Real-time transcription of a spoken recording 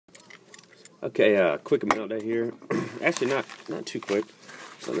Okay, quick Mailday here. Actually, not too quick.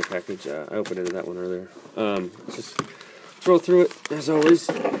 It's on the package. I opened into that one earlier. Let's just roll through it as always.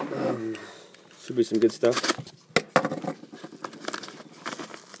 Should be some good stuff.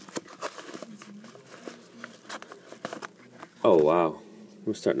 Oh wow,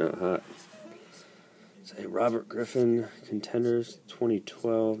 we're starting out hot. It's a Robert Griffin Contenders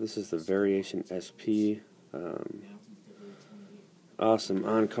 2012. This is the Variation SP. Awesome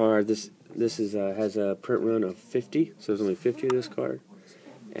on card. This has a print run of 50, so there's only 50 of this card,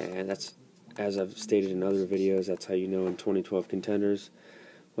 and that's, as I've stated in other videos, that's how you know in 2012 Contenders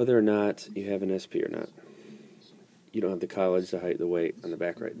whether or not you have an SP or not. You don't have the college, the height, the weight on the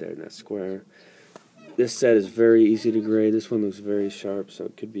back right there in that square. This set is very easy to grade. This one looks very sharp, so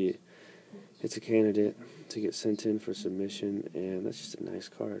it's a candidate to get sent in for submission, and that's just a nice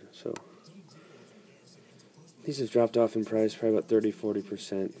card. So these have dropped off in price, probably about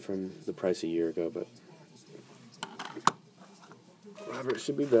 30-40% from the price a year ago, but Robert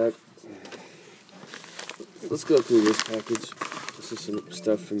should be back. Let's go through this package. This is some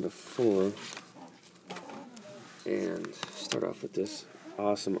stuff from before, and start off with this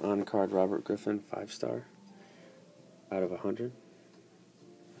awesome on-card Robert Griffin 5-star out of 100.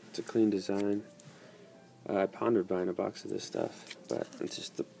 It's a clean design. I pondered buying a box of this stuff, but it's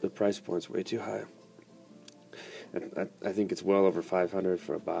just the price point's way too high. I think it's well over $500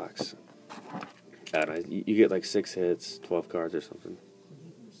 for a box. And you get like 6 hits, 12 cards or something.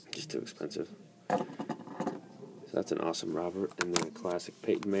 Just too expensive. So that's an awesome Robert. And then a classic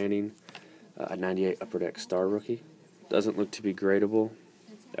Peyton Manning, a 98 Upper Deck Star Rookie. Doesn't look to be gradable.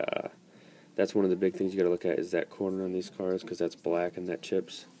 That's one of the big things you got to look at is that corner on these cards, because that's black and that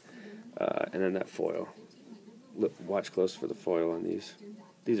chips. And then that foil. Watch close for the foil on these.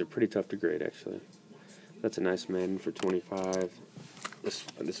 These are pretty tough to grade, actually. That's a nice Madden for 25.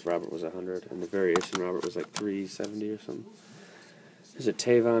 This Robert was 100, and the Variation Robert was like 370 or something. There's a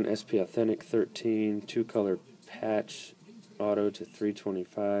Tavon SP Authentic 13 2-color patch auto to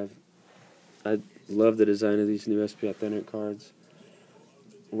 325. I love the design of these new SP Authentic cards.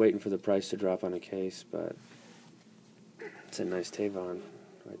 Waiting for the price to drop on a case, but it's a nice Tavon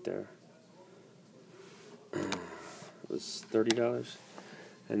right there. It was $30.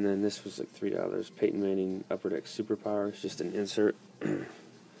 And then this was like $3. Peyton Manning Upper Deck Superpowers, just an insert. And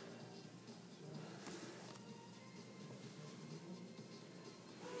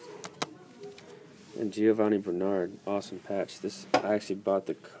Giovanni Bernard, awesome patch. I actually bought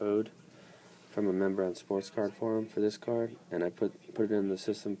the code from a member on Sports Card Forum for this card, and I put it in the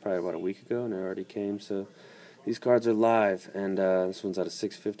system probably about a week ago, and it already came. So these cards are live, and this one's out of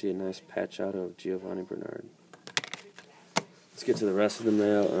 650, a nice patch auto of Giovanni Bernard. Let's get to the rest of the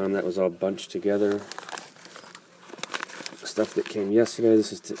mail. That was all bunched together. Stuff that came yesterday.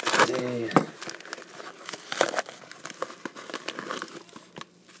 This is today.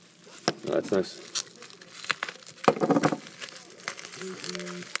 Oh, that's nice.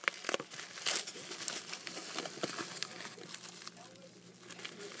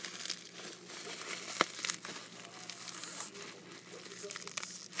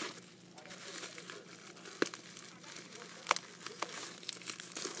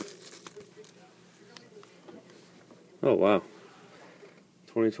 Oh, wow.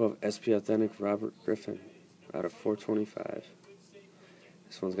 2012 SP Authentic Robert Griffin out of 425.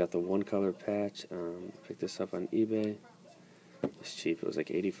 This one's got the 1-color patch. Picked this up on eBay. It's cheap. It was like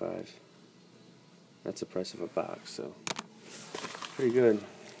 $85. That's the price of a box, so pretty good.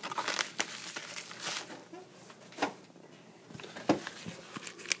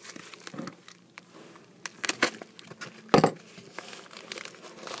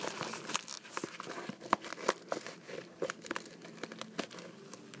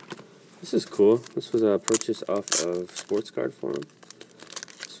 This is cool. This was a purchase off of Sports Card Forum.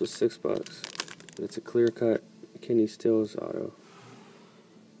 This was $6. It's a clear cut Kenny Stills auto.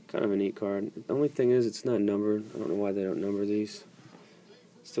 Kind of a neat card. The only thing is it's not numbered. I don't know why they don't number these.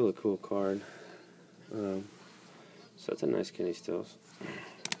 Still a cool card. So it's a nice Kenny Stills.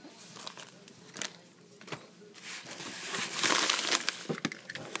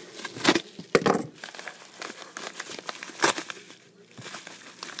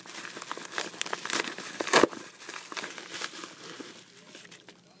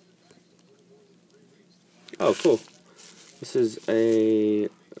 Oh, cool. This is a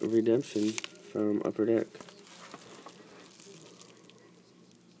redemption from Upper Deck.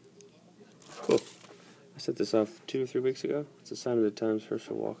 Cool. I set this off 2 or 3 weeks ago. It's a Sign of the Times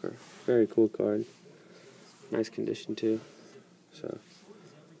Herschel Walker. Very cool card. Nice condition, too. So,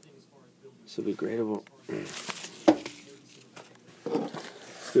 this will be gradable.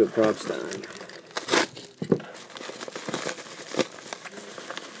 Let's do to a prop stein.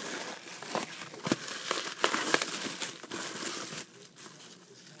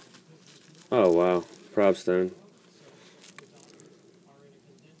 Oh wow, prop stein.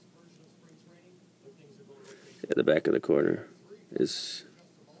 Yeah, the back of the corner is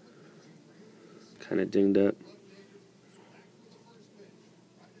kind of dinged up.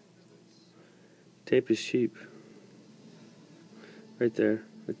 Tape is cheap. Right there.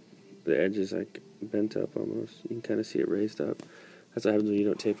 The edge is like bent up almost. You can kind of see it raised up. That's what happens when you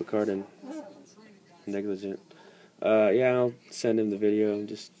don't tape a card in. Negligent. Yeah, I'll send him the video and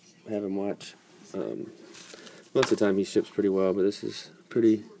just have him watch. Most of the time he ships pretty well, but this is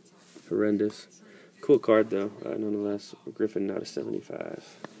pretty horrendous. Cool card though, nonetheless. Griffin out of 75.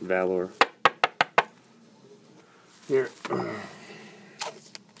 Valor. Here.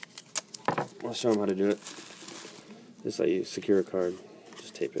 I'll show him how to do it. Just like you secure a card.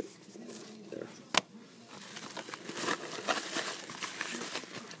 Just tape it. There.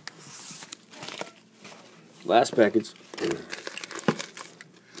 Last package.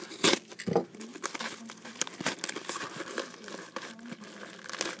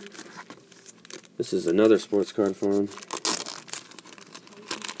 This is another sports card for him.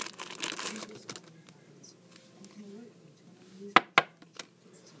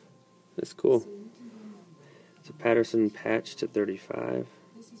 That's cool. It's a Patterson patch to 35.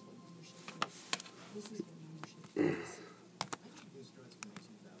 I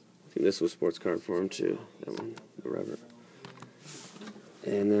think this was sports card for him too. That one, the rubber.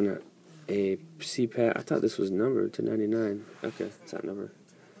 And then a C-Pat. I thought this was numbered to 99. Okay, it's not numbered.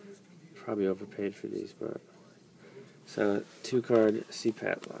 Probably overpaid for these, but so 2-card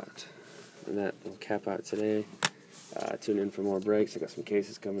C-Pat lot, and that will cap out today. Tune in for more breaks. I got some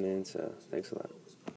cases coming in, so thanks a lot.